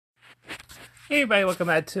Hey everybody, welcome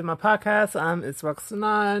back to my podcast. I'm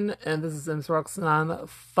Mcrocks9, and this is Mcrocks9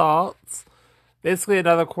 Thoughts. Basically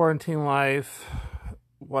another quarantine life,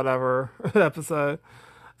 whatever, episode.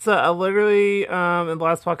 So I literally, in the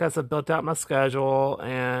last podcast, I built out my schedule,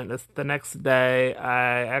 and it's the next day.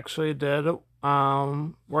 I actually did,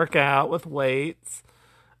 work out with weights.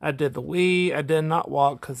 I did the Wii. I did not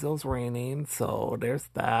walk because it was raining, so there's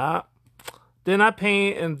that. Did not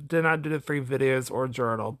paint and did not do the 3 videos or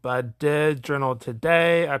journal, but I did journal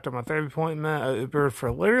today after my therapy appointment. I Ubered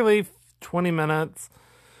for literally 20 minutes.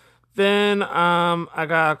 Then I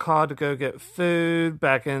got a call to go get food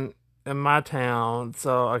back in my town,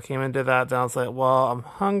 so I came and did that. Then I was like, well, I'm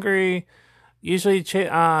hungry. Usually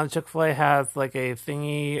Chick-fil-A has like a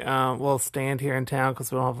thingy, little stand here in town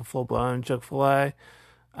because we don't have a full-blown Chick-fil-A.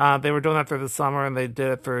 They were doing that through the summer and they did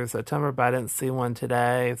it through September, but I didn't see one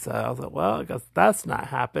today. So I was like, well, I guess that's not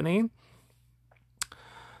happening.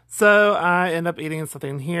 So I end up eating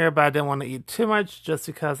something here, but I didn't want to eat too much just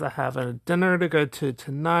because I have a dinner to go to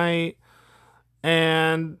tonight.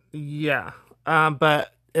 And yeah,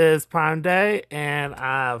 but it is Prime Day and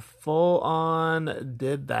I full on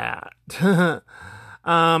did that.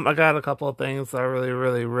 I got a couple of things I really,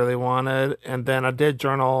 really, really wanted. And then I did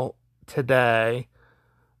journal today.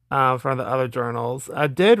 From the other journals. I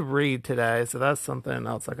did read today, so that's something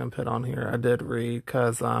else I can put on here. I did read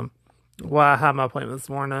because, well, I had my appointment this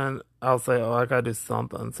morning. I'll say, oh, I gotta do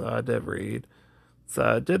something, so I did read. So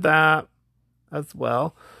I did that as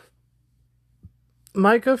well.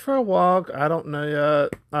 Might go for a walk. I don't know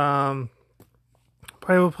yet.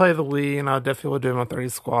 Probably will play the Wii, and I definitely will do my 30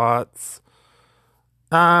 squats.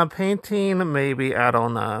 Painting, maybe. I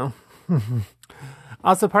don't know.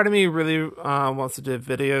 Also, part of me really wants to do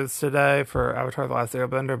videos today for Avatar: The Last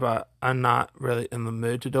Airbender, but I'm not really in the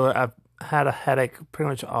mood to do it. I've had a headache pretty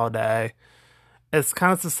much all day. It's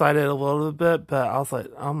kind of subsided a little bit, but I was like,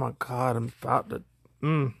 oh my God, I'm about to...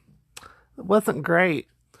 It wasn't great.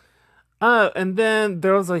 And then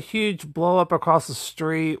there was a huge blow up across the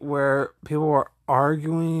street where people were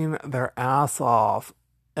arguing their ass off.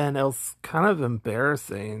 And it was kind of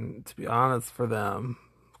embarrassing, to be honest, for them.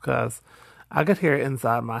 Because I could hear it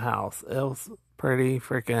inside my house. It was pretty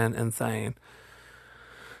freaking insane.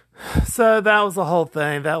 So that was the whole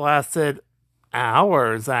thing. That lasted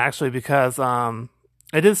hours, actually, because it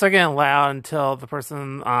didn't start getting loud until the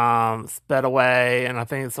person sped away, and I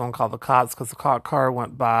think someone called the cops because the cop car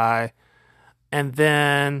went by. And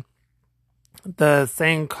then the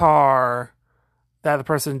same car that the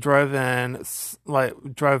person drove in, like,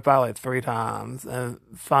 drove by like 3 times, and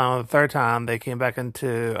finally the third time they came back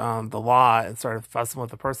into the lot and started fussing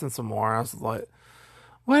with the person some more. I was like,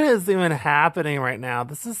 what is even happening right now?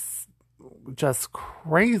 This is just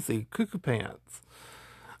crazy, cuckoo pants.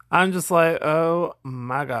 I'm just like, oh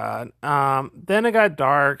my God. Then it got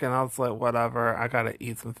dark and I was like, whatever, I gotta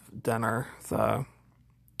eat some dinner. So,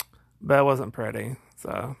 but it wasn't pretty,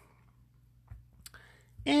 so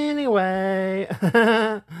anyway.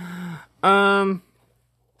 um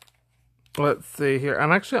let's see here.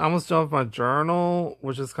 I'm actually almost done with my journal,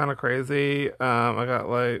 which is kind of crazy.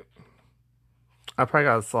 I probably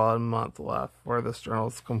got a solid month left where this journal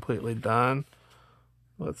is completely done.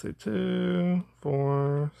 Let's see, 2,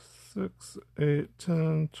 4, 6, 8,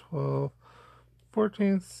 10, 12,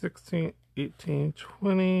 14, 16, 18,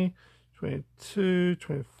 20, 22,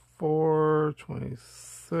 24,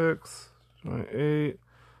 26, 28,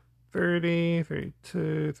 30,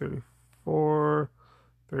 32, 34,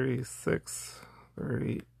 36,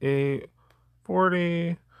 38,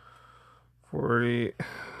 40,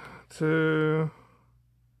 42,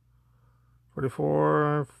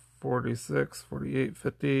 44, 46, 48,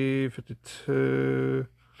 50, 52,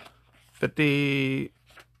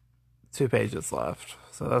 52 pages left.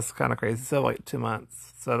 So that's kind of crazy. So like 2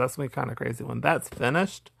 months. So that's gonna be kind of crazy when that's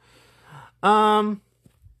finished. So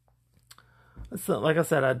like I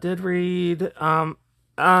said, I did read.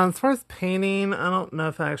 As far as painting, I don't know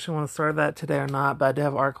if I actually want to start that today or not, but I do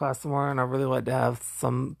have art class tomorrow and I really like to have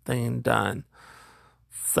something done.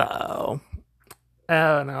 So, oh,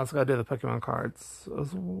 and I also gotta do the Pokemon cards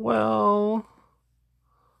as well.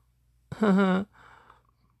 And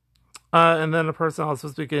then the person I was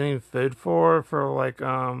supposed to be getting food for like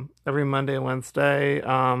every Monday and Wednesday,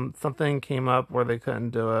 something came up where they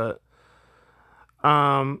couldn't do it.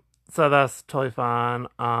 So that's totally fine.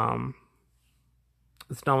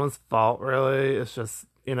 It's no one's fault really. It's just,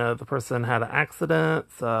 the person had an accident,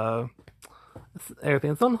 so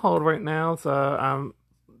everything's on hold right now. So I'm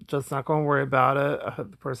just not gonna worry about it. I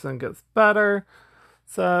hope the person gets better.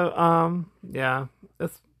 So yeah,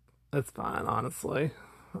 it's fine, honestly.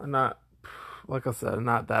 I'm not like I said,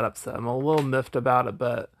 not that upset. I'm a little miffed about it,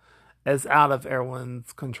 but it's out of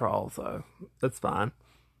everyone's control, so it's fine.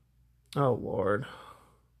 Oh Lord.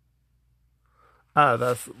 Oh,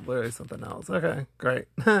 that's literally something else. Okay, great.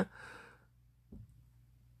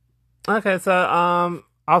 Okay, so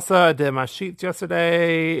also I did my sheets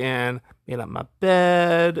yesterday and made up my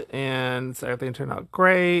bed, and so everything turned out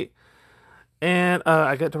great. And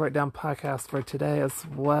I get to write down podcasts for today as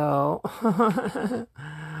well.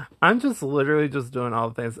 I'm just literally just doing all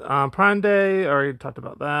the things. Prime Day, I already talked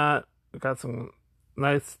about that. We got some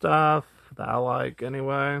nice stuff that I like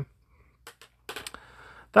anyway.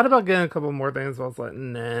 Thought about getting a couple more things, but I was like,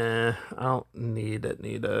 nah, I don't need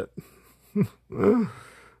it.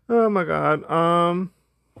 Oh my god.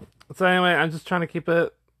 So anyway, I'm just trying to keep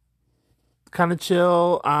it kind of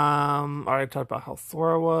chill. I already talked about how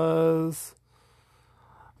sore I was.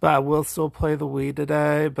 But I will still play the Wii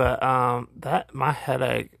today. But that my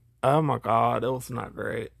headache, oh my god, it was not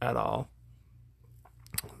great at all.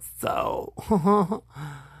 So oh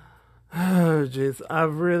jeez, I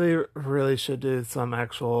really should do some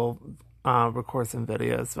actual record some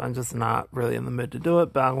videos. I'm just not really in the mood to do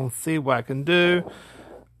it, but I'm gonna see what I can do.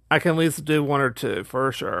 I can at least do one or two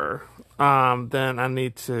for sure. Then I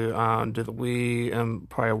need to do the Wii and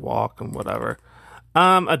probably walk and whatever.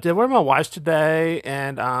 I did wear my watch today,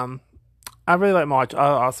 and I really like my watch.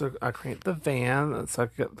 I create the van, so I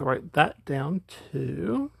get to write that down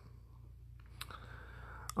too.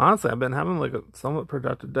 Honestly, I've been having like a somewhat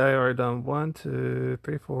productive day. Already done 1, 2,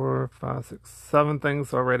 3, 4, 5, 6, 7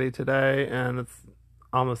 things already today, and it's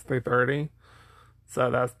almost 3:30. So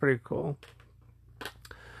that's pretty cool.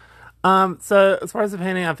 So as far as the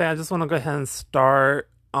painting, I think I just want to go ahead and start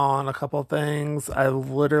on a couple of things. I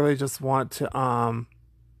literally just want to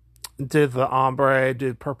do the ombre,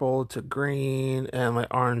 do purple to green and like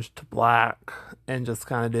orange to black, and just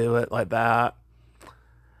kind of do it like that.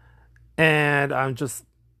 And I'm just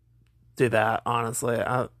do that honestly.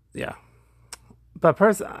 Yeah. But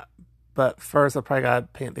first, I probably gotta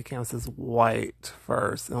paint the canvases white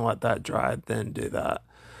first and let that dry, then do that.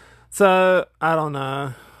 So I don't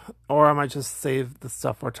know. Or I might just save the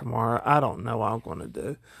stuff for tomorrow. I don't know what I'm going to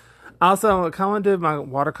do. Also, I kind of want to do my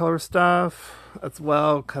watercolor stuff as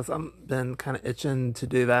well, because I've been kind of itching to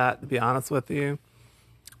do that, to be honest with you.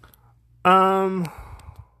 So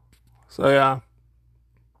yeah.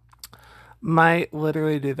 Might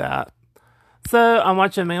literally do that. So I'm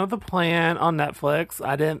watching Man with a Plan on Netflix.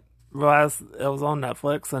 I didn't realize it was on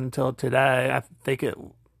Netflix until today. I think it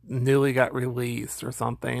newly got released or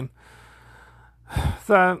something.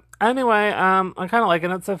 So anyway, I'm kind of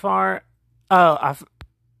liking it so far. Oh,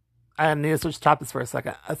 I need to switch topics for a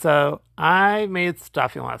second. So I made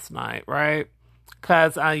stuffing last night, right?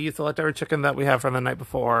 Because I used the leftover chicken that we had from the night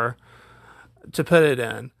before to put it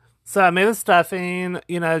in. So I made the stuffing,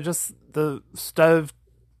 just the stove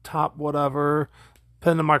top, whatever,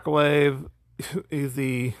 put in the microwave.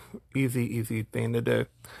 easy thing to do.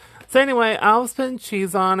 So anyway, I was putting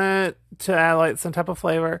cheese on it to add like some type of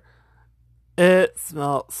flavor. It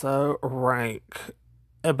smelled so rank,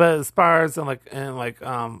 but it expires in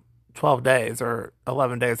 12 days or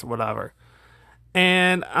 11 days or whatever.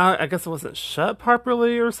 And I guess it wasn't shut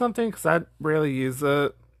properly or something because I rarely use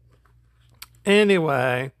it.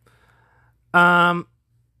 Anyway,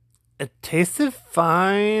 it tasted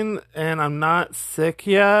fine, and I'm not sick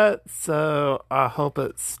yet, so I hope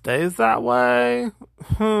it stays that way.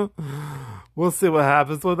 We'll see what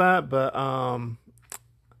happens with that, but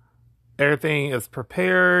everything is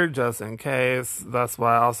prepared just in case. That's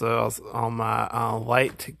why I was on my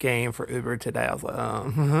light game for Uber today. I was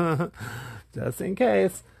like, just in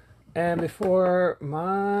case. And before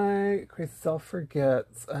my crazy self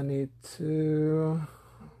forgets, I need to.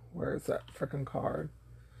 Where's that freaking card?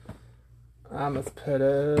 I must put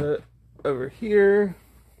it over here.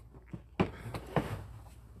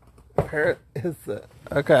 Where is it?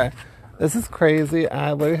 Okay. This is crazy.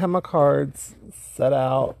 I literally have my cards set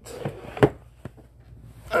out.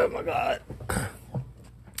 Oh my god.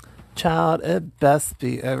 Child, it best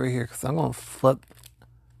be over here because I'm going to flip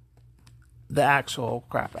the actual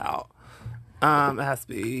crap out. It has to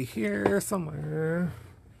be here somewhere.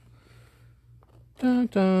 Dun,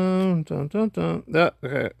 dun, dun, dun, dun.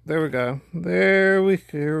 Okay, there we go. Here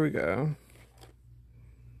we go.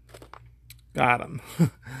 Got him.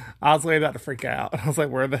 I was way about to freak out. I was like,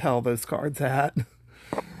 where the hell are those cards at?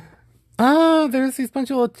 Oh, there's these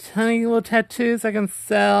bunch of little tiny little tattoos I can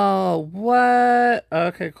sell. What?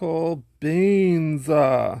 Okay, cool. Beans.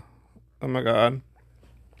 Oh my god.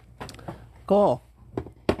 Cool.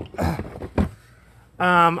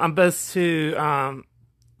 I'm supposed to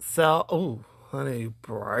sell. Oh, honey,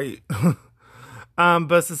 bright.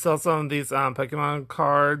 But to sell some of these Pokemon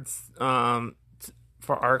cards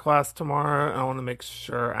for our class tomorrow. I want to make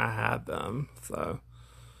sure I had them. So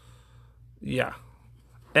yeah.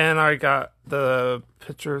 And I got the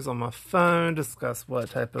pictures on my phone, discuss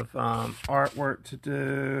what type of artwork to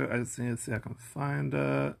do. I just need to see if I can find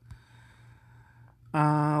it.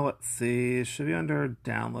 Let's see. It should be under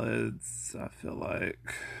downloads, I feel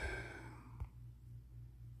like.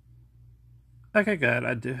 Okay, good.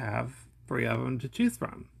 I do have 3 of them to choose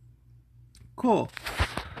from. Cool.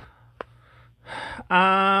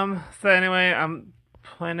 So anyway, I'm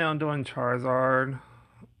planning on doing Charizard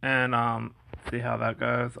and see how that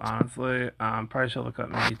goes, honestly. Probably should look up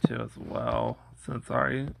Mewtwo as well, since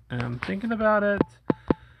I am thinking about it.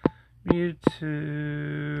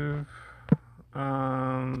 Mewtwo,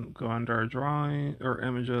 go under drawing or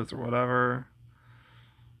images or whatever.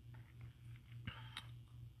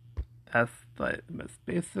 That's like the most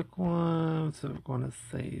basic one, so we're going to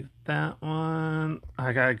save that one.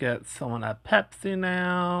 I gotta get someone a Pepsi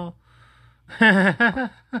now.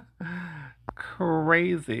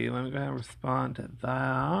 Crazy. Let me go ahead and respond to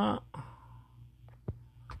that.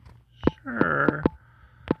 Sure.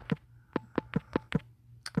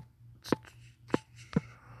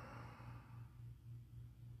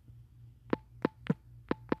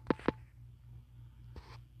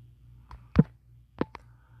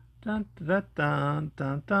 Dun dun dun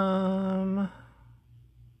dun dun.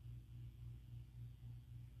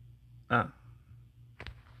 Oh.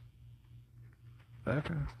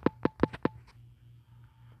 Okay.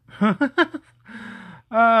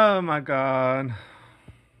 Oh my god.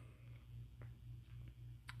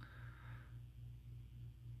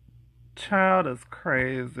 Child is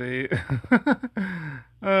crazy.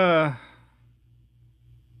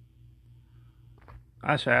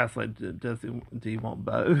 I should ask, like, do you want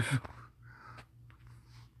both?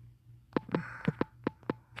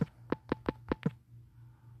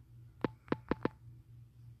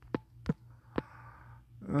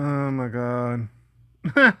 Oh my god.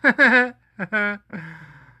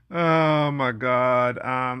 Oh my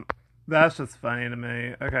god. That's just funny to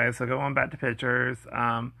me. Okay, so going back to pictures.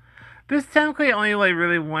 There's technically only like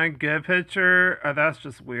really one good picture. That's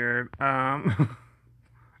just weird.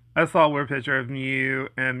 I saw a weird picture of Mew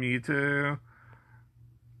and Mewtwo.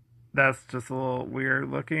 That's just a little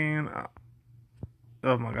weird looking.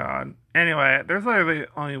 Oh my god. Anyway, there's literally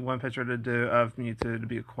only one picture to do of Mewtwo, to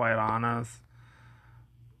be quite honest.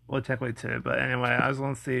 Well, technically 2, but anyway, I just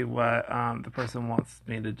want to see what the person wants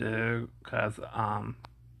me to do, because,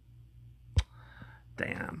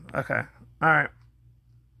 damn. Okay. Alright.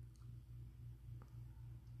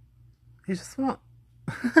 You just want...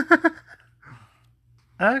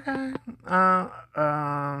 Okay.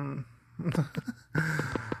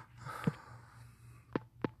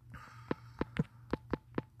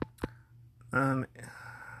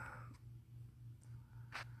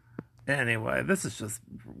 Anyway, this is just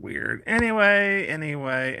weird. Anyway.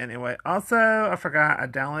 Also, I forgot I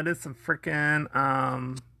downloaded some freaking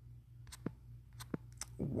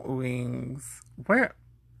wings. Where?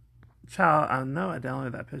 Child, I know I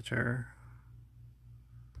downloaded that picture.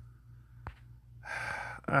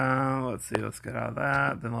 Let's see, let's get out of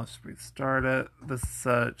that. Then let's restart it. This is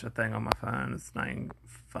such a thing on my phone. It's not even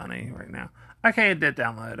funny right now. Okay, it did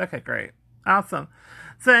download. Okay, great. Awesome.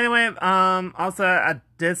 So anyway, also I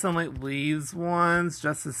did some like leaves ones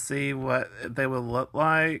just to see what they would look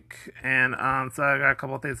like. And so I got a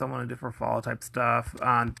couple of things I want to do for fall type stuff.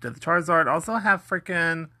 Did the Charizard. Also have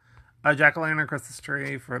freaking a jack-o'-lantern Christmas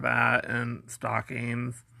tree for that and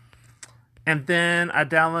stockings. And then I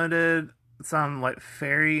downloaded some like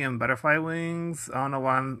fairy and butterfly wings. I don't know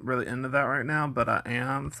why I'm really into that right now, but I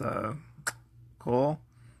am, so cool.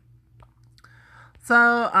 So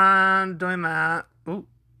I'm doing that. Ooh,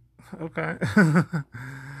 okay.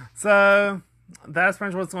 So that's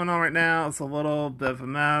pretty much what's going on right now. It's a little bit of a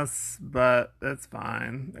mess, but it's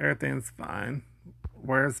fine. Everything's fine.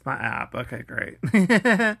 Where's my app? Okay, great.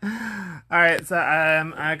 Alright, so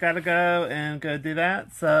I gotta go and go do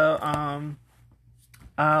that. So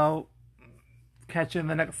I'll catch you in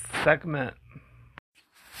the next segment.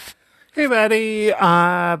 Hey buddy,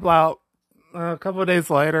 about a couple of days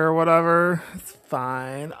later or whatever. It's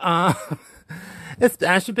fine. It's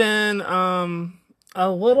actually been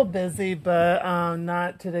a little busy, but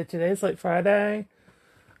not today. Today's like Friday.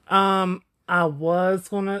 I was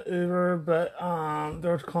gonna Uber, but they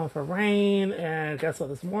were calling for rain, and guess what?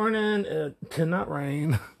 This morning it did not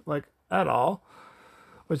rain like at all,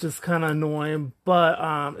 which is kind of annoying.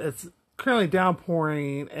 But it's currently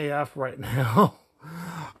downpouring AF right now.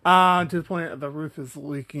 To the point that the roof is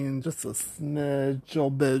leaking just a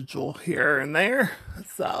smidgel here and there.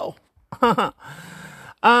 So,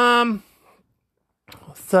 um,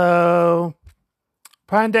 so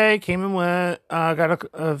Prime Day came and went. Got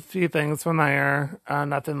a few things from there.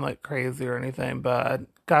 Nothing like crazy or anything, but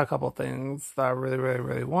got a couple things that I really, really,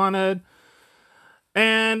 really wanted.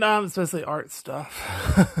 And especially art stuff.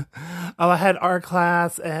 I had art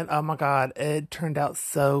class, and oh my god, it turned out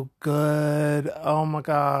so good. Oh my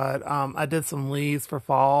god. I did some leaves for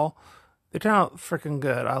fall. They turned out freaking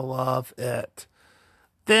good. I love it.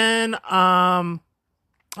 Then I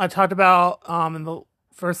talked about in the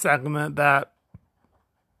first segment that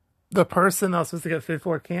the person I was supposed to get food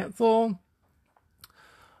for canceled.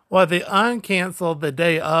 Well, they uncanceled the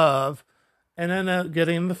day of, and ended up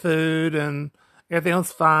getting the food, and everything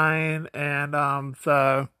was fine. And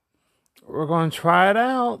so we're going to try it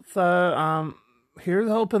out. So here's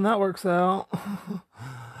hoping that works out.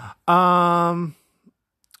 I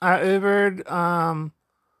Ubered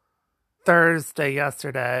Thursday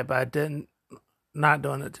yesterday, but I didn't. Not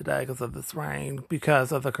doing it today because of this rain,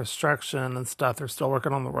 because of the construction and stuff. They're still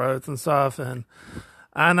working on the roads and stuff, and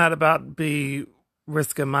I'm not about to be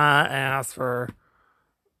risking my ass for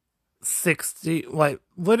 60, like,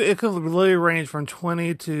 it could literally range from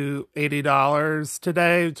 $20 to $80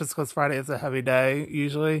 today, just because Friday is a heavy day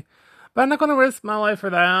usually. But I'm not going to risk my life for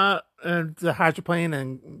that, and to hydroplane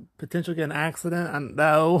and potentially get an accident. I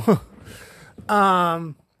know.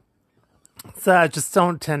 So I just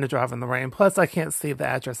don't tend to drive in the rain. Plus, I can't see the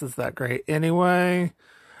addresses that great anyway.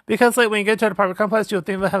 Because, like, when you get to an apartment complex, you'll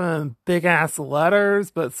think they're having big ass letters,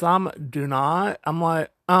 but some do not. I'm like,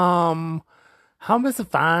 how am I supposed to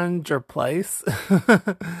find your place?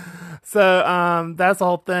 So, that's the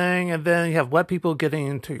whole thing. And then you have wet people getting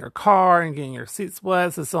into your car and getting your seats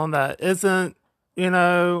wet. So someone that isn't,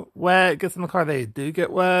 wet gets in the car, they do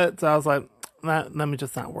get wet. So I was like, let me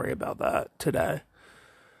just not worry about that today.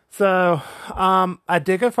 So, I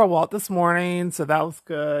did go for a walk this morning, so that was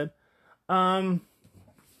good. God,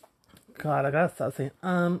 I gotta stop saying,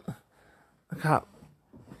 God,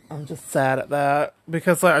 I'm just sad at that,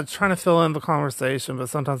 because, like, I'm trying to fill in the conversation, but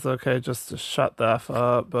sometimes it's okay just to shut the F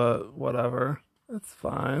up, but whatever. It's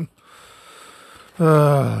fine.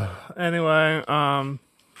 Anyway, damn,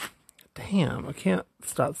 I can't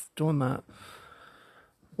stop doing that.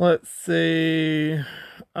 Let's see.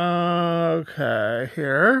 Okay,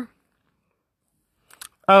 here.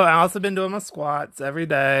 Oh, I also been doing my squats every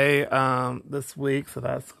day this week, so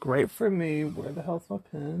that's great for me. Where the hell's my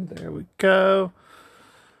pen? There we go.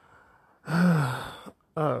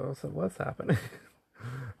 Oh, so what's happening?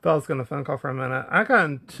 Thought I was gonna phone call for a minute. I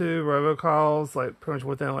got 2 robocalls, like, pretty much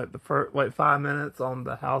within, like, the first, like, 5 minutes on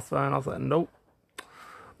the house phone. I was like, nope,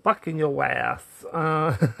 fucking your ass.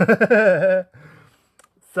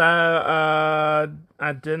 So,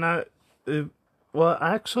 I did not. Well,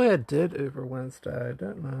 actually, I did Uber Wednesday,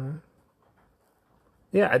 didn't I?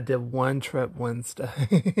 Yeah, I did one trip Wednesday.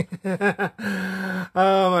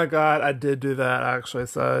 Oh my god, I did do that actually.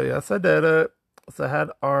 So, yes, I did it. So, I had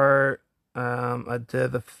art. I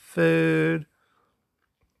did the food.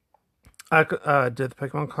 I did the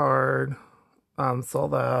Pokemon card.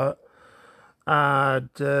 Sold that. I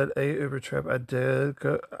did a Uber trip. I did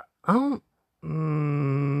go. I don't. I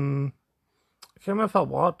can't remember if I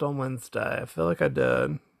walked on Wednesday. I feel like I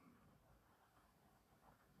did.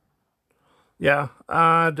 Yeah,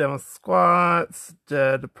 I did my squats,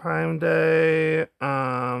 did Prime Day.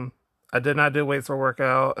 I did not do weights or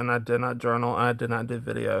workout, and I did not journal, and I did not do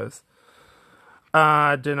videos.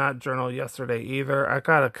 I did not journal yesterday either. I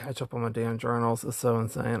gotta catch up on my damn journals. It's so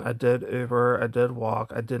insane. I did Uber, I did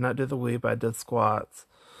walk, I did not do the week, but I did squats.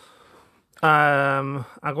 I'm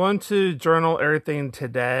going to journal everything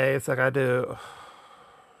today. So I gotta do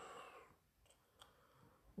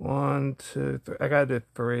 1, 2, 3. I gotta do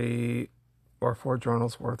 3 or 4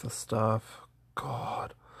 journals worth of stuff.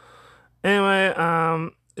 God. Anyway,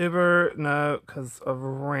 Uber, no, because of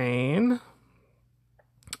rain.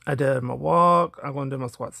 I did my walk. I'm going to do my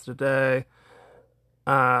squats today.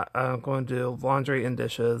 I'm going to do laundry and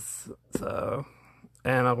dishes. So,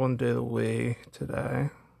 and I'm going to do the Wii today.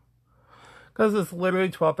 Because it's literally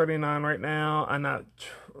 12:39 right now. I'm not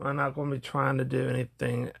going to be trying to do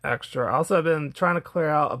anything extra. Also, I've been trying to clear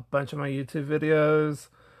out a bunch of my YouTube videos,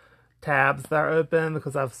 tabs that are open,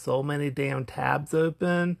 because I have so many damn tabs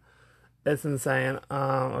open. It's insane.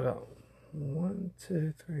 I got 1,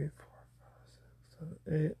 2, 3, 4,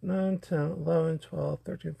 8, 9, 10, 11, 12,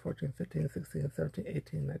 13, 14, 15, 16, 17,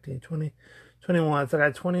 18, 19, 20, 21. So I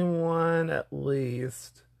got 21 at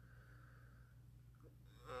least.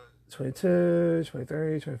 22,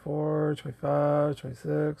 23, 24, 25,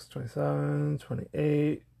 26, 27,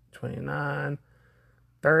 28, 29,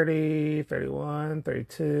 30, 31,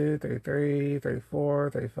 32, 33, 34,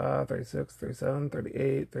 35, 36, 37,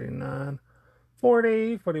 38, 39,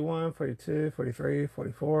 40, 41, 42, 43,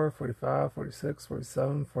 44, 45, 46,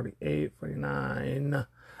 47, 48, 49.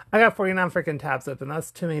 I got 49 freaking tabs open. That's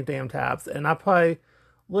too many damn tabs. And I probably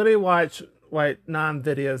literally watched like 9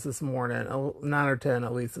 videos this morning, 9 or 10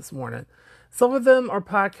 at least this morning. Some of them are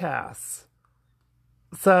podcasts.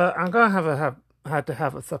 So I'm going to have to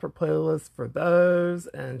have a separate playlist for those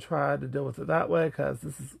and try to deal with it that way because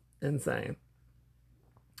this is insane.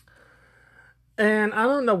 And I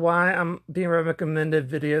don't know why I'm being recommended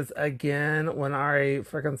videos again when I already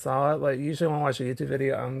freaking saw it. Like, usually when I watch a YouTube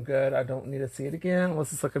video, I'm good. I don't need to see it again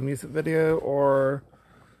unless it's like a music video or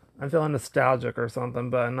I'm feeling nostalgic or something,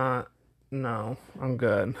 but no, I'm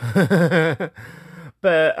good.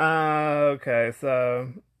 But, okay,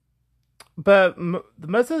 so, but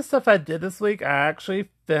most of the stuff I did this week, I actually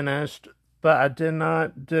finished, but I did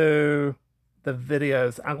not do the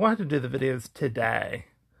videos. I'm going to have to do the videos today.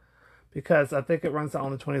 Because I think it runs out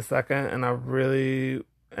on the 22nd, and I really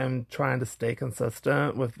am trying to stay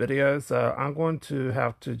consistent with videos. So I'm going to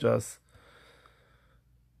have to just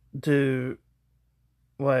do,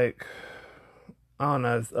 like, I don't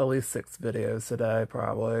know, at least 6 videos today,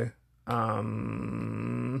 probably.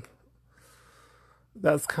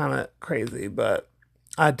 That's kind of crazy, but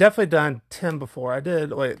I definitely done 10 before. I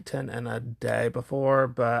did, like, 10 in a day before,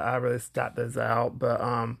 but I really stacked those out. But,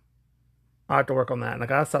 I have to work on that. And I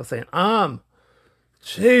gotta stop saying,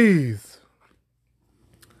 jeez.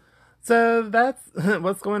 So that's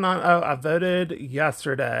what's going on. Oh, I voted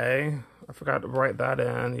yesterday. I forgot to write that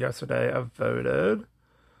in. Yesterday I voted.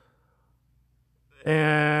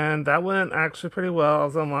 And that went actually pretty well. I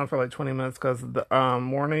was online for like 20 minutes because the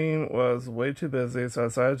morning was way too busy. So I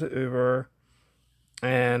decided to Uber.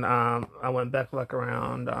 And I went back like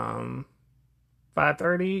around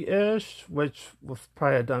 5:30-ish, which was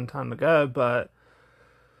probably a done time to go, but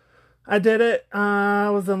I did it. I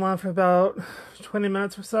was in line for about 20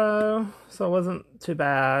 minutes or so it wasn't too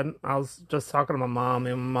bad. I was just talking to my mom,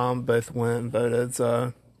 and my mom both went and voted,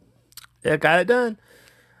 so yeah, got it done.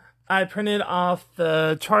 I printed off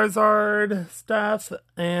the Charizard stuff,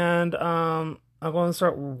 and I'm going to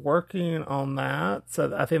start working on that,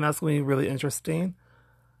 so I think that's going to be really interesting.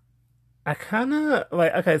 I kind of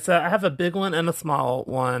like, okay, so I have a big one and a small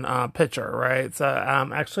one picture, right? So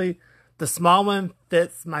actually the small one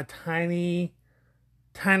fits my tiny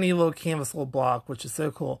little canvas little block, which is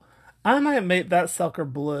so cool. I might make that sucker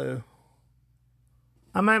blue.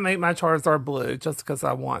 I might make my Charizard blue just because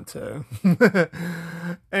I want to.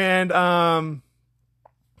 And I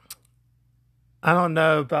don't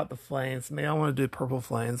know about the flames. Maybe I want to do purple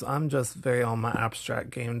flames. I'm just very on my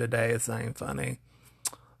abstract game today. It's not even funny.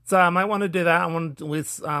 So I might want to do that. I want to at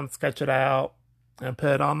least sketch it out and put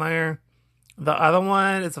it on there. The other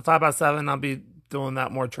one is a 5x7. I'll be doing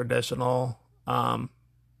that more traditional. So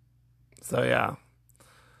yeah.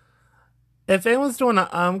 If anyone's doing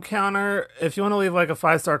an counter, if you want to leave like a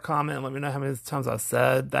 5-star comment and let me know how many times I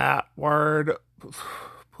said that word,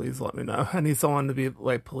 please let me know. I need someone to be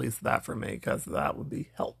like police that for me because that would be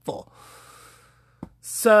helpful.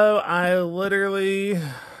 So I literally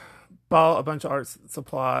bought a bunch of art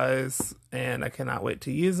supplies and I cannot wait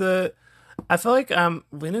to use it. I feel like I'm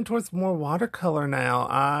leaning towards more watercolor now.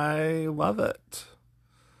 I love it.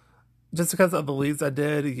 Just because of the leaves I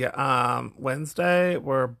did Wednesday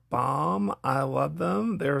were bomb. I love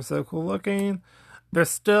them. They were so cool looking. There's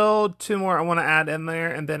still 2 more I want to add in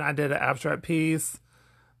there, and then I did an abstract piece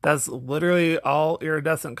that's literally all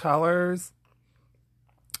iridescent colors.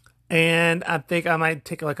 And I think I might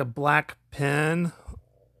take like a black pen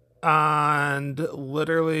and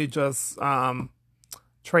literally just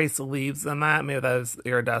trace leaves in that, maybe that's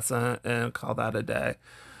iridescent, and call that a day.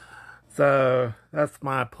 So that's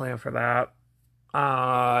my plan for that.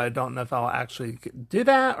 I don't know if I'll actually do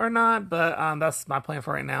that or not, but that's my plan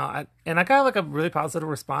for right now. I got like a really positive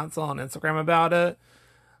response on Instagram about it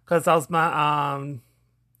because that was my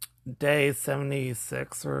day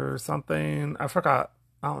 76 or something. I forgot.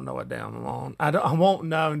 I don't know what day I'm on. I won't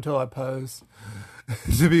know until I post.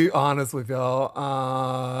 To be honest with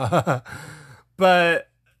y'all. But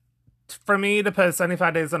for me to post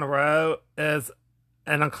 75 days in a row is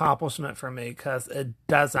an accomplishment for me because it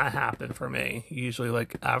does not happen for me usually,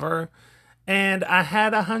 like, ever. And I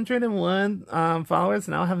had 101 followers.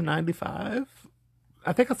 Now I have 95.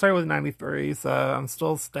 I think I started with 93, so I'm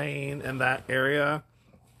still staying in that area.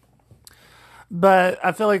 But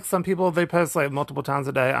I feel like some people they post like multiple times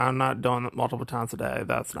a day. I'm not doing it multiple times a day.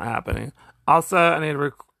 That's not happening. Also, I need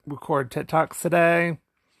to record TikToks today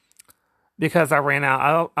because I ran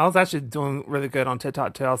out. I was actually doing really good on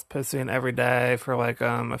TikTok too. I was posting every day for like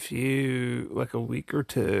like a week or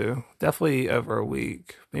two. Definitely over a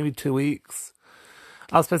week, maybe 2 weeks.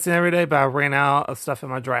 I was posting every day, but I ran out of stuff in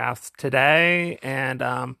my drafts today, and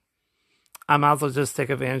I might as well just take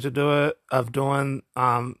advantage of doing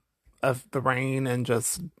of the rain and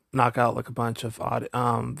just knock out like a bunch of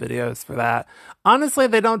videos for that. Honestly,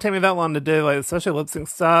 they don't take me that long to do, like especially lip sync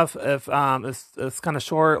stuff. If it's kind of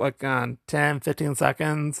short, like 10, 15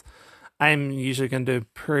 seconds, I'm usually gonna do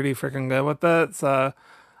pretty freaking good with it. So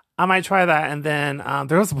I might try that. And then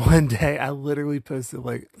there was one day I literally posted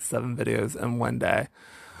like 7 videos in one day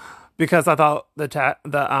because I thought the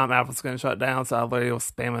app was going to shut down, so I literally was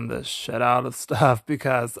spamming the shit out of stuff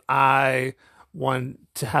because I want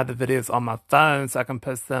to have the videos on my phone so I can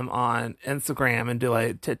post them on Instagram and do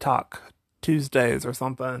like TikTok Tuesdays or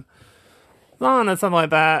something. I don't know, something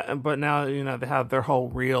like that. But now they have their whole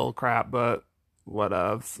reel crap, but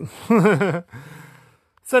whatevs.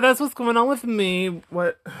 So that's what's going on with me.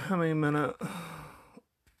 What? How many minutes?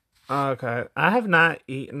 Okay, I have not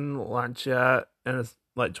eaten lunch yet, and it's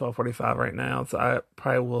like 12:45 right now, so I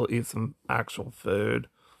probably will eat some actual food.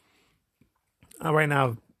 Right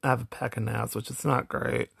now, I have a pack of naps, which is not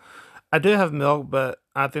great. I do have milk, but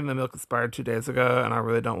I think the milk expired 2 days ago, and I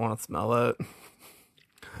really don't want to smell it.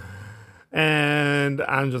 And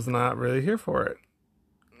I'm just not really here for it.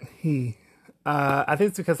 I think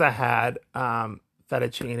it's because I had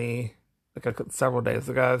fettuccine like several days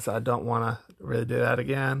ago, so I don't want to really do that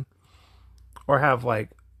again. Or have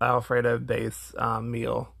like Alfredo base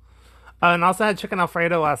meal. And also had chicken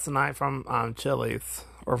Alfredo last night from Chili's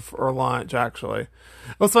or lunch actually.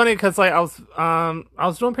 It was funny because like I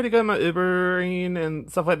was doing pretty good in my Ubering and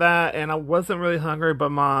stuff like that, and I wasn't really hungry.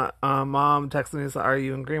 But my mom texted me and said, "Are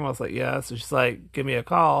you in Greenville?" I was like, "Yes." So she's like, "Give me a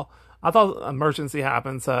call." I thought an emergency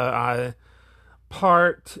happened, so I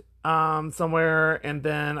parked somewhere, and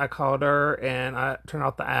then I called her and I turned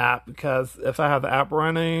off the app because if I have the app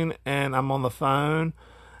running and I'm on the phone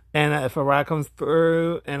and if a ride comes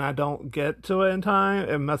through and I don't get to it in time,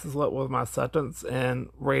 it messes up with my acceptance and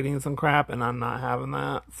ratings and crap, and I'm not having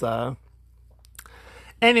that. So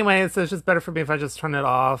anyway, so it's just better for me if I just turn it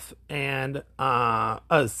off. And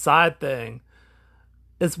a side thing,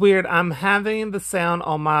 it's weird. I'm having the sound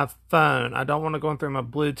on my phone. I don't want to go through my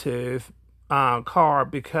Bluetooth car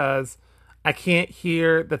because I can't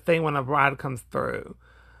hear the thing when a ride comes through.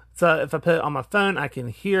 So if I put it on my phone, I can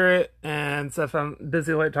hear it. And so if I'm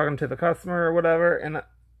busy like talking to the customer or whatever, and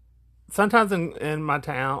sometimes in my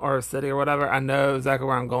town or city or whatever, I know exactly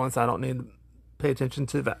where I'm going, so I don't need to pay attention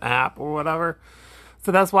to the app or whatever.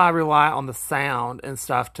 So that's why I rely on the sound and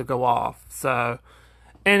stuff to go off. So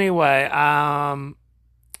anyway,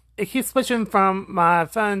 it keeps switching from my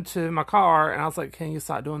phone to my car, and I was like, "Can you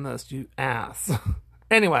stop doing this, you ass?"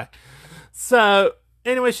 Anyway, so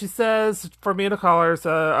anyway, she says for me to call her,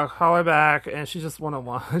 so I call her back, and she just wanted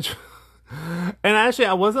lunch. And actually,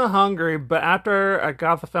 I wasn't hungry, but after I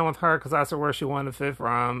got off the phone with her, because I asked her where she wanted food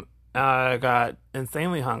from, I got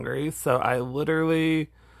insanely hungry, so I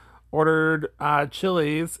literally ordered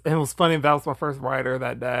Chili's, and it was funny, that was my first rider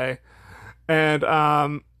that day. And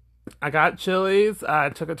I got Chili's. I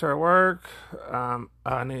took it to her work.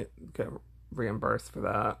 I need to get reimbursed for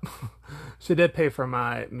that. She did pay for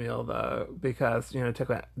my meal though, because it took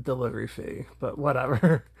that delivery fee. But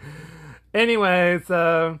whatever. Anyway,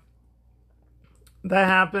 so that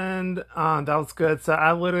happened. That was good. So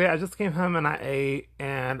I just came home and I ate,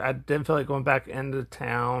 and I didn't feel like going back into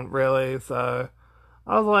town really. So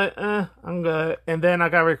I was like, I'm good. And then I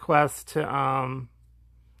got requests to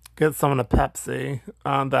get someone a Pepsi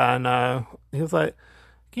that I know. He was like,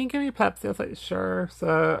 "Can you give me a Pepsi?" I was like, "Sure."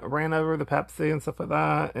 So I ran over the Pepsi and stuff like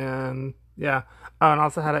that. And yeah. Oh, and I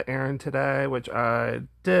also had an errand today, which I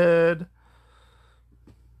did.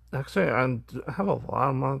 Actually, I have a lot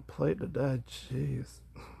on my plate today. Jeez.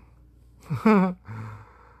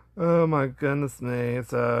 Oh my goodness me.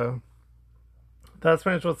 So that's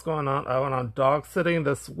pretty much what's going on. I went on dog sitting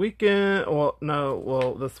this weekend. Well,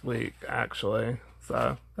 no, this week, actually.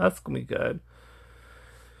 So that's gonna be good.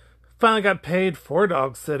 Finally got paid for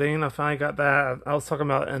dog sitting. I finally got that. I was talking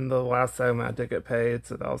about in the last segment. I did get paid,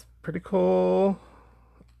 so that was pretty cool.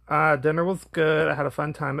 Dinner was good. I had a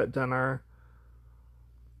fun time at dinner,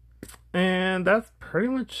 and that's pretty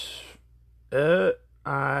much it.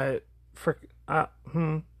 I for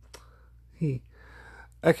he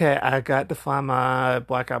Okay, I got to find my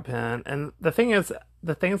blackout pen, and the thing is,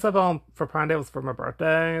 the things I bought for Prime Day was for my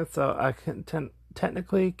birthday, so I can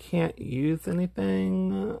technically can't use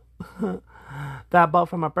anything that I bought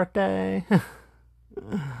for my birthday.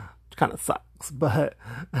 Which kind of sucks, but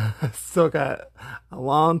I still got a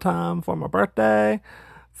long time for my birthday.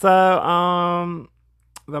 So,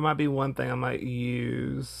 that might be one thing I might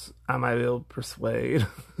use. I might be able to persuade.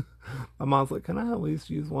 My mom's like, can I at least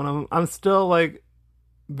use one of them? I'm still like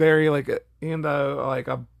very like, even though like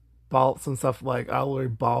I bought some stuff, like I already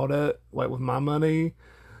bought it like with my money.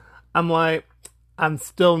 I'm like, I'm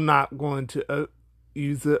still not going to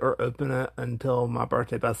use it or open it until my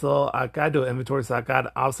birthday. But still, I gotta do an inventory, so I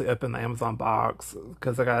gotta obviously open the Amazon box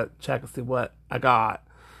because I gotta check and see what I got.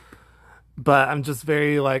 But I'm just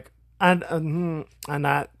very like, I'm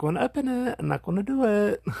not going to open it. I'm not going to do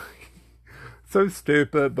it. So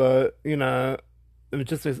stupid, but it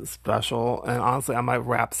just makes it special. And honestly, I might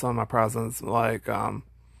wrap some of my presents like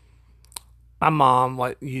my mom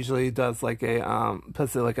like usually does like a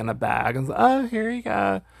puts it like in a bag and says, "Oh, here you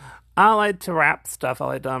go." I like to wrap stuff. I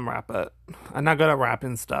like to unwrap it. I'm not good at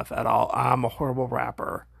wrapping stuff at all. I'm a horrible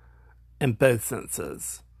rapper in both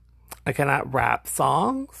senses. I cannot rap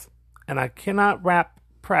songs and I cannot rap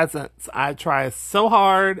presents. I try so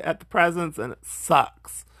hard at the presents and it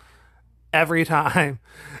sucks every time.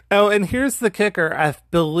 Oh, and here's the kicker. I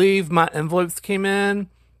believe my envelopes came in.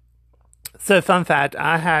 So, fun fact,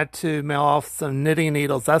 I had to mail off some knitting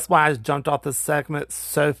needles. That's why I jumped off this segment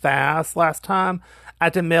so fast last time. I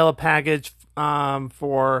had to mail a package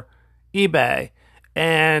for eBay.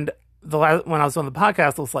 And when I was on the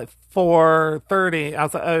podcast, it was like 4:30. I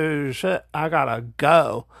was like, oh shit, I gotta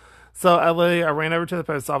go. So I ran over to the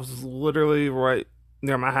post office, was literally right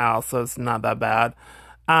near my house, so it's not that bad.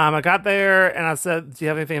 I got there and I said, do you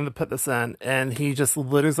have anything to put this in? And he just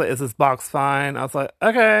literally said, is this box fine? I was like,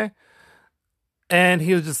 okay. And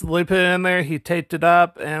he was just literally put it in there. He taped it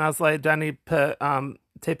up, and I was like, do I need to put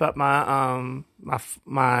tape up my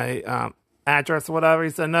address or whatever? He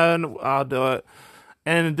said, no, I'll do it.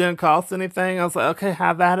 And it didn't cost anything. I was like, okay,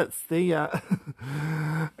 have at it. See ya.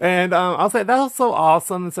 And I was like, that was so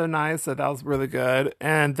awesome and so nice. So that was really good.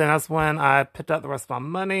 And then that's when I picked up the rest of my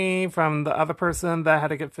money from the other person that I had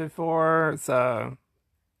to get food for. So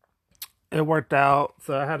it worked out.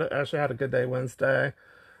 So I actually had a good day Wednesday.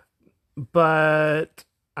 But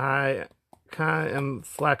I kind of am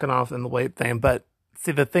slacking off in the weight thing. But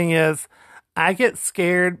see, the thing is, I get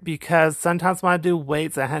scared because sometimes when I do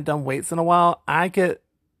weights, I hadn't done weights in a while, I get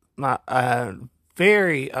my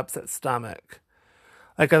very upset stomach.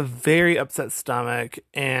 Like a very upset stomach,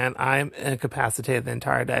 and I'm incapacitated the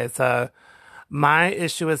entire day. So my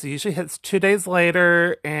issue is it usually hits 2 days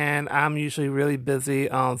later, and I'm usually really busy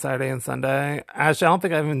on Saturday and Sunday. Actually, I don't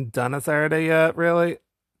think I've even done a Saturday yet, really.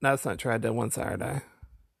 No, that's not true. I did one Saturday.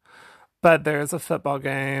 But there's a football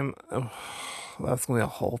game. Oh, that's going to be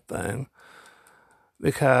a whole thing.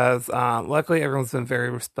 Because luckily everyone's been very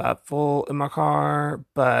respectful in my car,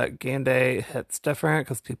 but game day hits different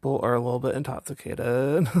because people are a little bit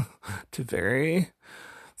intoxicated to vary.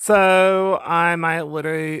 So I might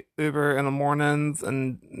literally Uber in the mornings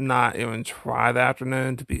and not even try the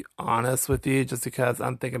afternoon, to be honest with you, just because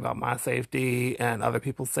I'm thinking about my safety and other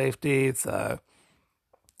people's safety. So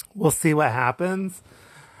we'll see what happens.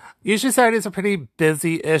 Usually Saturdays are pretty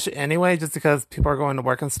busy-ish anyway, just because people are going to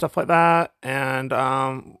work and stuff like that. And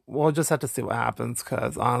we'll just have to see what happens,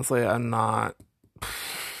 because honestly, I'm not...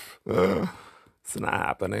 it's not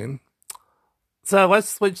happening. So let's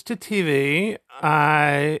switch to TV.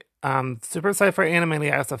 I'm super excited for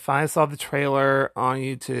Animaniacs. I finally saw the trailer on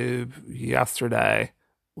YouTube yesterday.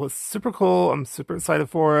 It was super cool. I'm super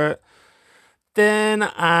excited for it. Then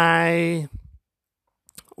I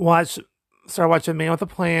started watching Man with a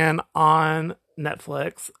Plan on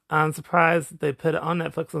Netflix. I'm surprised they put it on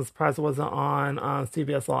Netflix. I'm surprised it wasn't on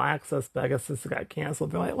CBS All Access, but I guess since it got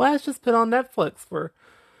canceled, they're like, well, let's just put it on Netflix for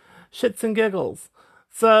shits and giggles.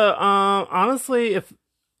 So, honestly,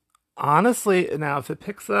 now if it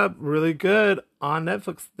picks up really good on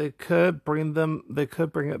Netflix, they could bring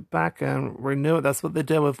it back and renew it. That's what they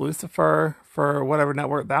did with Lucifer for whatever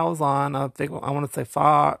network that was on. I want to say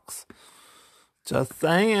Fox. Just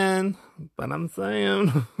saying, but I'm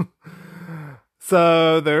saying.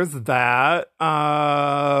 So there's that.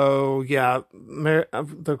 Yeah,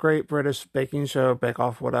 the Great British Baking Show, Bake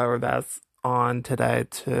Off, whatever, that's on today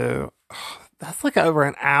too. That's like over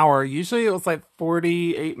an hour. Usually it was like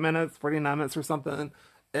 48 minutes, 49 minutes or something.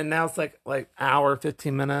 And now it's like hour,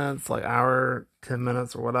 15 minutes, like hour, 10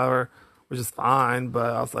 minutes or whatever, which is fine.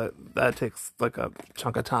 But I was like, that takes like a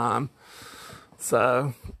chunk of time.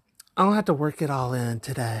 So I don't have to work it all in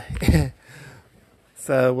today.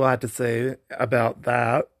 So we'll have to see about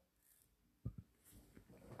that.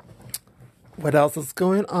 What else is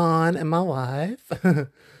going on in my life?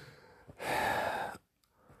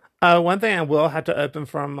 One thing I will have to open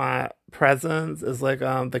from my presents is like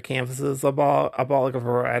the canvases I bought. I bought like a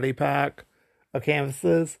variety pack of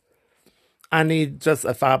canvases. I need just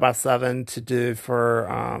a 5x7 to do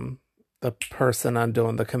for the person I'm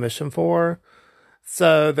doing the commission for.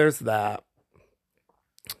 So there's that.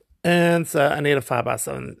 And so I need a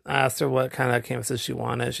 5x7. I asked her what kind of canvases she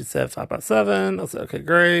wanted. She said 5x7. I said, okay,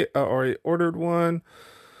 great. I already ordered one.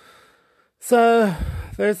 So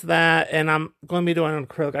there's that. And I'm going to be doing it on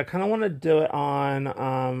acrylic. I kind of want to do it on,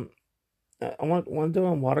 I want to do it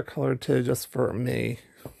on watercolor too, just for me,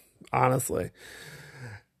 honestly.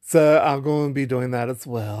 So I'm going to be doing that as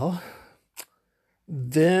well.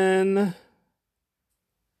 Then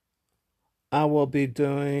I will be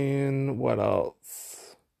doing what else?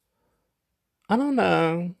 I don't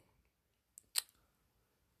know.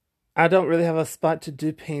 I don't really have a spot to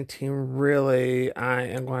do painting, really. I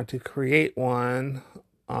am going to create one,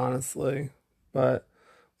 honestly. But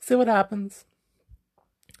see what happens.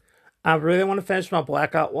 I really want to finish my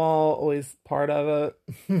blackout wall, always part of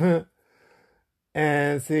it.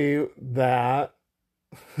 And see that.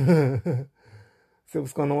 See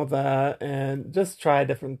what's going on with that. And just try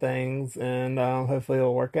different things. And hopefully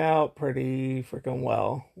it'll work out pretty freaking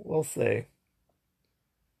well. We'll see.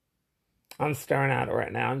 I'm staring at it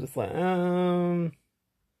right now. I'm just like,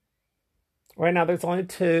 right now there's only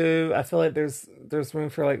two. I feel like there's room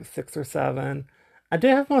for like 6 or 7. I do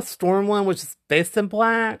have my storm one, which is based in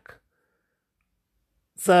black.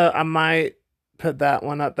 So I might put that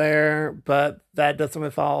one up there, but that doesn't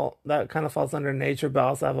really fall. That kind of falls under nature. But I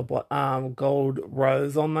also have a gold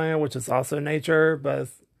rose on there, which is also nature, but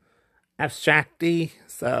it's abstracty.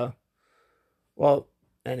 So, well,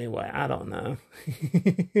 anyway, I don't know.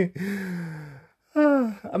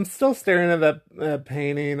 I'm still staring at that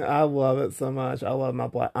painting. I love it so much. I love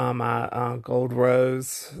my gold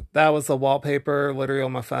rose. That was a wallpaper, literally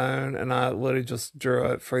on my phone, and I literally just drew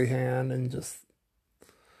it freehand and just,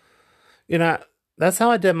 you know, that's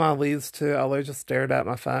how I did my leaves too. I literally just stared at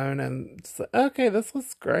my phone and just like, okay, this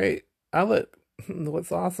looks great. I look,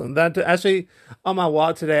 looks awesome. That actually on my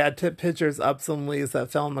walk today, I took pictures up some leaves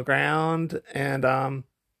that fell on the ground, and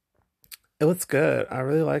it looks good. I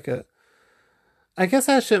really like it. I guess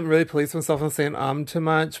I shouldn't really police myself on saying too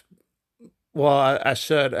much. Well, I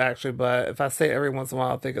should actually, but if I say it every once in a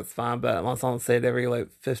while, I think it's fine. But unless I don't say it every like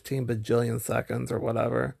 15 bajillion seconds or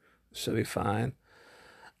whatever, it should be fine.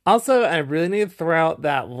 Also, I really need to throw out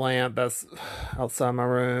that lamp that's outside my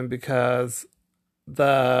room because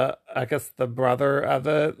I guess the brother of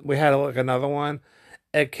it, we had like another one.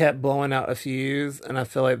 It kept blowing out a fuse, and I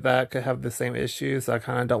feel like that could have the same issue, so I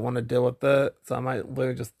kind of don't want to deal with it. So I might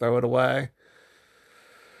literally just throw it away.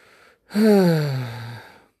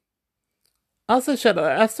 Also, should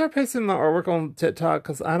I start posting my artwork on TikTok?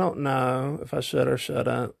 Because I don't know if I should or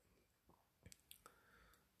shouldn't.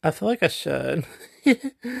 I feel like I should.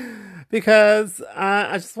 Because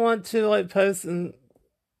I just want to like post and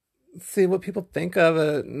see what people think of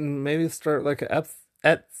it and maybe start like a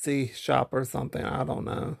Etsy shop or something. I don't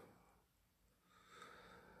know.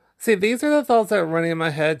 See, these are the thoughts that are running in my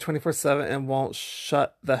head 24/7 and won't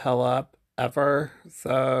shut the hell up ever.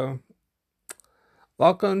 So,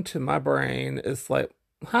 welcome to my brain. It's like,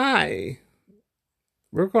 hi,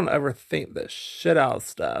 we're going to overthink this shit out of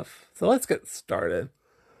stuff. So, let's get started.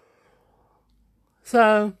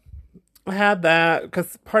 So, I had that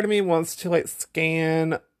because part of me wants to like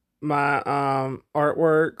scan my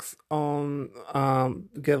artworks on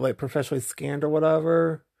get like professionally scanned or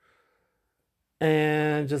whatever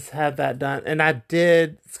and just have that done. And I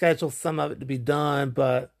did schedule some of it to be done,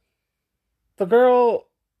 but the girl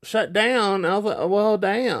shut down. I was like, oh, well,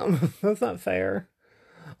 damn, that's not fair.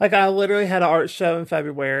 Like I literally had an art show in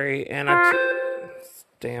February and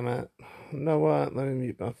damn it. You know what? Let me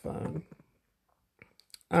mute my phone.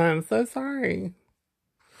 I'm so sorry.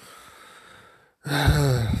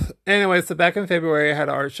 Anyway, so back in February, I had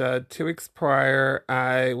an art show. 2 weeks prior,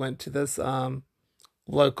 I went to this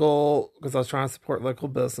local, because I was trying to support local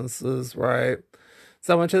businesses, right?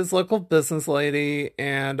 So I went to this local business lady,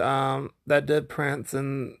 and that did prints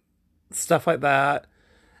and stuff like that.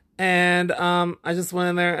 And I just went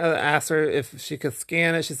in there and asked her if she could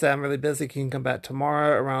scan it. She said, I'm really busy. Can you come back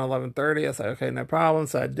tomorrow around 11:30? I said, okay, no problem.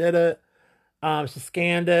 So I did it. She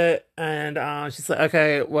scanned it, and she said,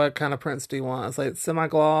 okay, what kind of prints do you want? I was like,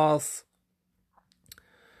 semi-gloss.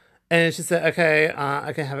 And she said, okay,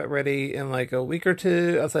 I can have it ready in like a week or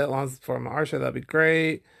two. I said, as long as it's for my art show, that'd be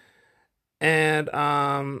great. And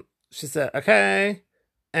she said, okay.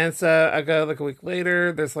 And so I go like a week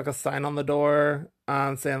later. There's like a sign on the door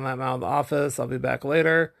saying that I'm out of the office. I'll be back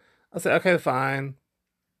later. I say, okay, fine.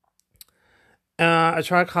 I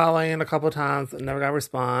tried calling a couple of times, never got a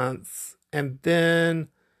response. And then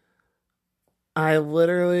I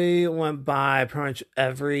literally went by pretty much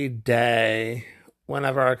every day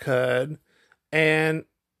whenever I could. And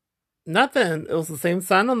nothing. It was the same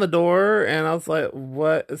sign on the door. And I was like,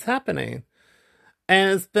 what is happening?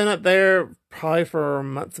 And it's been up there probably for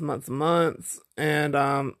months and months and months. And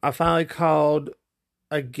I finally called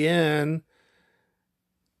again.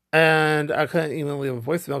 And I couldn't even leave a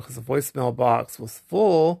voicemail because the voicemail box was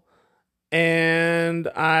full. And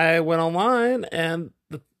I went online and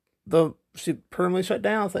the she permanently shut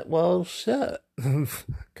down. I was like, well, shit. Kind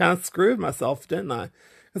of screwed myself, didn't I?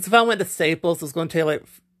 Because if I went to Staples, it was going to take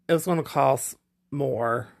it was going to cost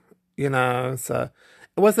more, you know. So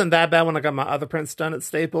it wasn't that bad when I got my other prints done at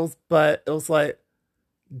Staples, but it was like,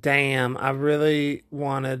 damn, I really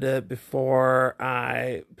wanted it before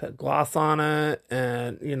I put gloss on it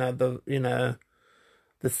and the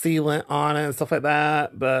sealant on it and stuff like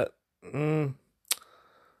that. But oh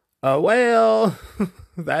well,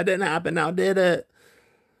 that didn't happen now, did it?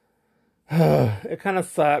 It kind of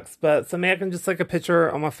sucks, but so maybe I can just take a picture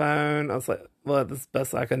on my phone. I was like, well, this is the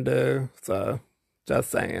best I can do. So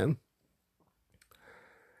just saying.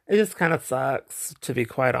 It just kind of sucks, to be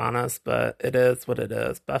quite honest, but it is what it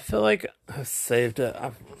is. But I feel like I've saved it.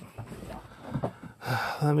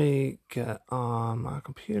 Let me get on my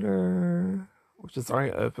computer, which is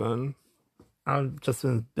already open. I've just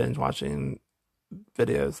been binge watching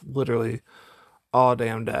videos literally all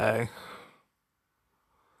damn day.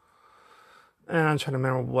 And I'm trying to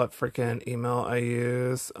remember what freaking email I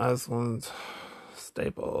use. I just want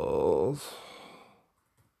Staples.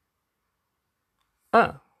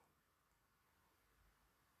 Oh.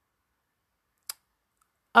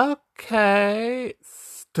 Okay.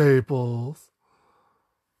 Staples.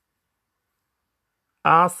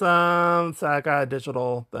 Awesome. So I got a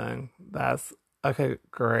digital thing. That's okay,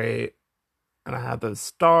 great. And I have those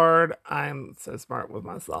starred. I'm so smart with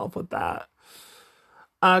myself with that.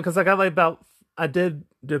 Because I got I did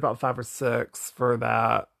do about 5 or 6 for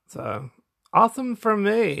that. So awesome for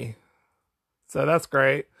me. So that's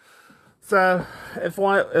great. So if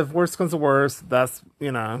worst comes to worst, that's,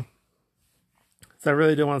 you know. So I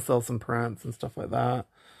really do want to sell some prints and stuff like that.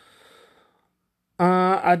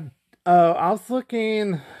 I was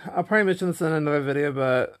looking. I'll probably mention this in another video,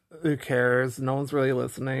 but who cares? No one's really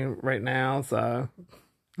listening right now, so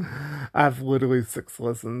I have literally 6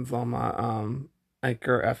 listens on my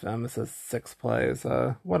Anchor FM. It says 6 plays.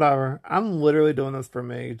 So whatever. I'm literally doing this for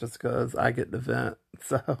me, just because I get the vent.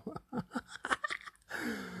 So,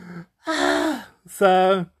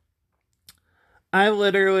 so I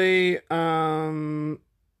literally saw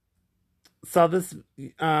this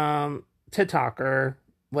TikToker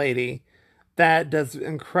lady that does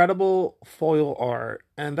incredible foil art,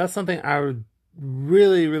 and that's something I would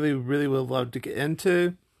really, really, really would love to get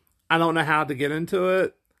into. I don't know how to get into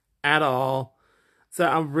it at all, so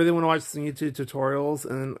I really want to watch some YouTube tutorials,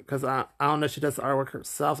 and because I don't know if she does the artwork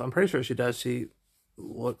herself. I'm pretty sure she does. She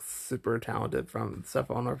looks super talented from stuff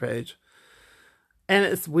on her page. And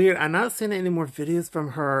it's weird. I'm not seeing any more videos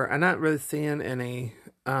from her. I'm not really seeing any.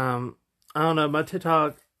 I don't know. My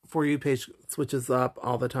TikTok For You page switches up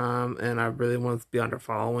all the time, and I really want to be under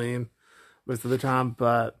following most of the time.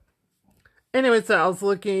 But anyway, so I was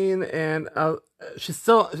looking, and I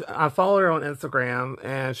follow her on Instagram,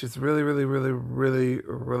 and she's really, really, really, really,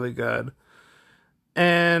 really good.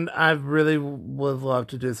 And I really would love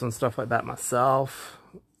to do some stuff like that myself,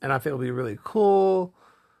 and I think it would be really cool.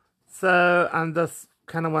 So I'm just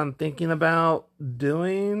kind of what I'm thinking about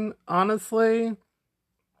doing, honestly.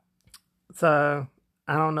 So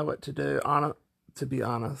I don't know what to do, to be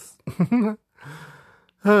honest.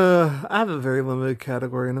 I have a very limited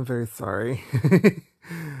category, and I'm very sorry.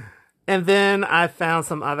 And then I found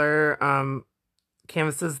some other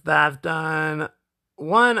canvases that I've done.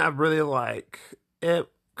 One I really like. It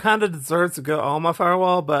kind of deserves to go on my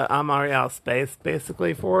firewall, but I'm already out of space,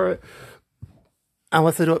 basically, for it.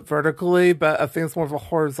 Unless I do it vertically, but I think it's more of a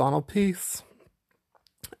horizontal piece,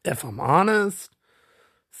 if I'm honest.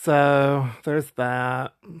 So there's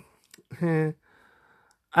that. I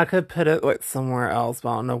could put it like somewhere else, but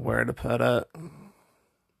I don't know where to put it.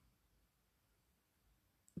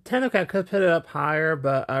 Technically, I could put it up higher,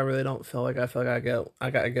 but I really don't feel like I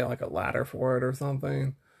gotta get like a ladder for it or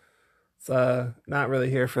something. So not really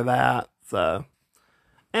here for that. So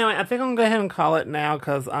anyway, I think I'm gonna go ahead and call it now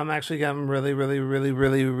because I'm actually getting really, really, really,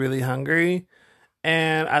 really, really hungry.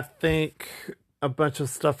 And I think a bunch of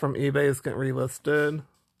stuff from eBay is getting relisted.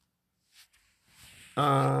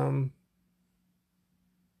 Um,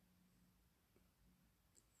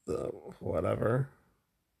 Whatever.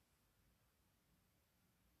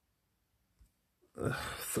 Ugh,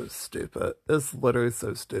 so stupid. It's literally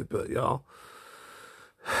so stupid, y'all.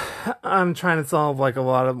 I'm trying to solve like a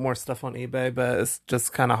lot of more stuff on eBay, but it's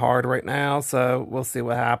just kind of hard right now. So we'll see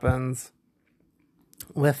what happens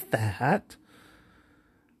with that.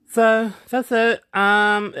 So that's it.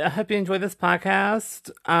 I hope you enjoy this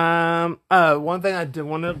podcast. One thing I did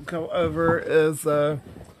want to go over is we're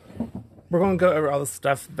going to go over all the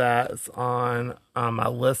stuff that's on my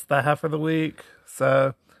list that I have for the week.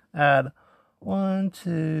 So add 1,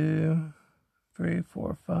 2, 3,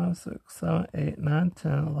 4, 5, 6, 7, 8, 9,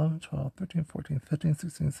 10, 11, 12, 13, 14, 15,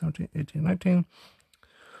 16, 17, 18, 19,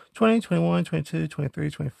 20, 21, 22, 23,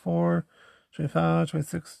 24, 25,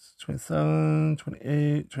 26, 27,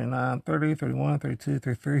 28, 29, 30, 31, 32,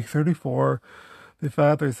 33, 34,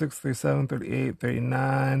 35, 36, 37, 38,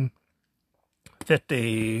 39,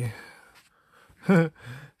 50.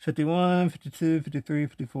 51, 52, 53,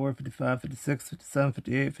 54, 55, 56, 57,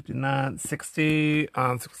 58, 59, 60,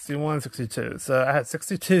 61, 62. So I had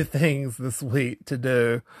 62 things this week to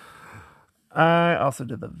do. I also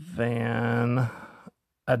did the van.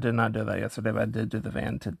 I did not do that yesterday, but I did do the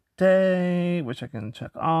van today, which I can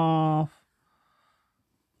check off.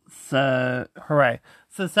 So, hooray.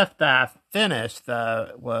 So the stuff that I finished,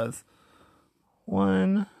 though, was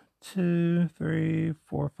 1, 2, 3,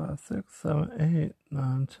 4, 5, 6, 7, 8,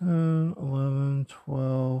 9, 10, 11,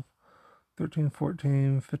 12, 13,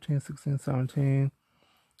 14, 15, 16, 17,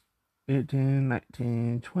 18,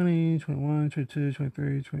 19, 20, 21, 22,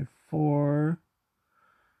 23, 24,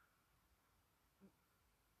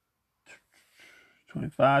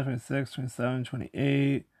 25, 26, 27,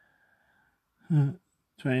 28,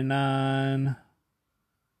 29,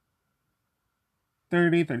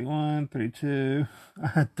 30, 31, 32.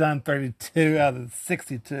 I've done 32 out of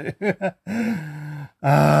 62. But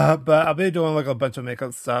I'll be doing like a bunch of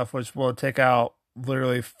makeup stuff, which will take out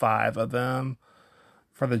literally 5 of them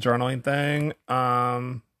for the journaling thing.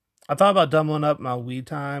 I thought about doubling up my weed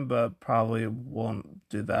time, but probably won't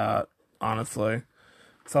do that, honestly.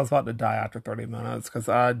 So I was about to die after 30 minutes because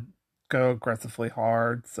I'd go aggressively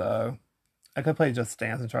hard. So I could play Just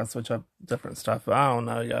Dance and try to switch up different stuff, but I don't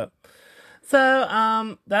know yet. So,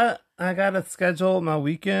 that I gotta schedule my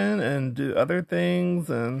weekend and do other things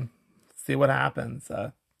and see what happens.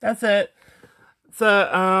 So that's it.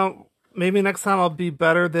 So, maybe next time I'll be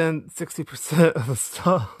better than 60% of the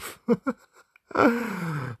stuff.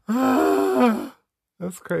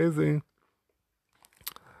 That's crazy.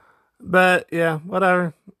 But yeah,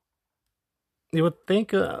 whatever. You would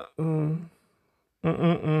think,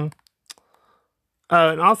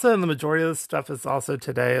 and also the majority of the stuff is also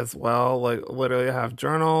today as well. Like literally I have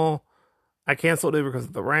journal. I canceled it because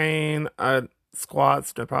of the rain.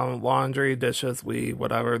 Squats, no problem. Laundry, dishes,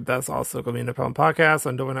 whatever. That's also gonna be no problem podcast.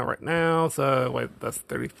 I'm doing it right now. So wait, that's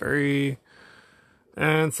 33.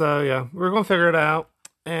 And so yeah, we're gonna figure it out.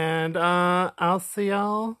 And I'll see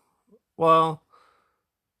y'all. Well,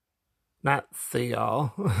 not see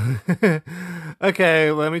y'all.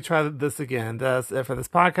 Okay, let me try this again. That's it for this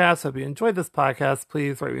podcast. Hope you enjoyed this podcast.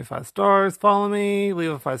 Please rate me 5 stars. Follow me.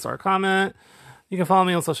 Leave a 5-star comment. You can follow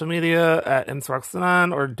me on social media at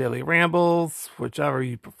Mcrocks9 or Daily Rambles, whichever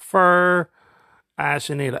you prefer. I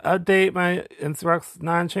actually need to update my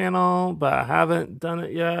Mcrocks9 channel, but I haven't done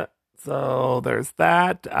it yet. So there's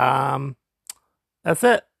that. That's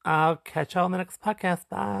it. I'll catch y'all on the next podcast.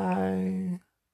 Bye.